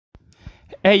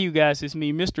Hey, you guys, it's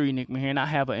me, Mystery Nick here, and I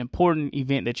have an important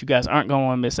event that you guys aren't going to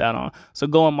want to miss out on. So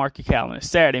go and mark your calendar.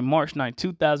 Saturday, March 9th,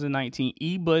 2019,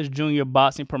 E-Buzz Junior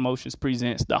Boxing Promotions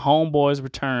presents the Homeboys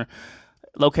Return.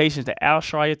 Locations at Al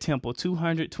Shriya Temple,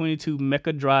 222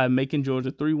 Mecca Drive, Macon,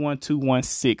 Georgia,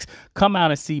 31216. Come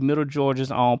out and see Middle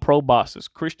Georgia's own pro boxers,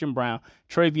 Christian Brown,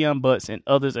 Travion Butts, and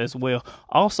others as well.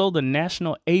 Also, the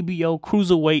National ABO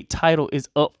Cruiserweight title is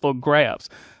up for grabs.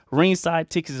 Ringside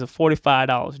tickets are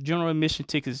 $45. General admission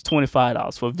tickets is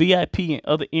 $25. For VIP and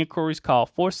other inquiries, call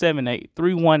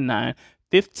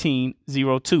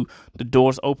 478-319-1502. The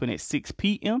doors open at 6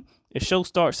 p.m. The show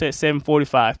starts at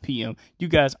 7:45 p.m. You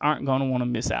guys aren't going to want to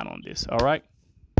miss out on this, all right?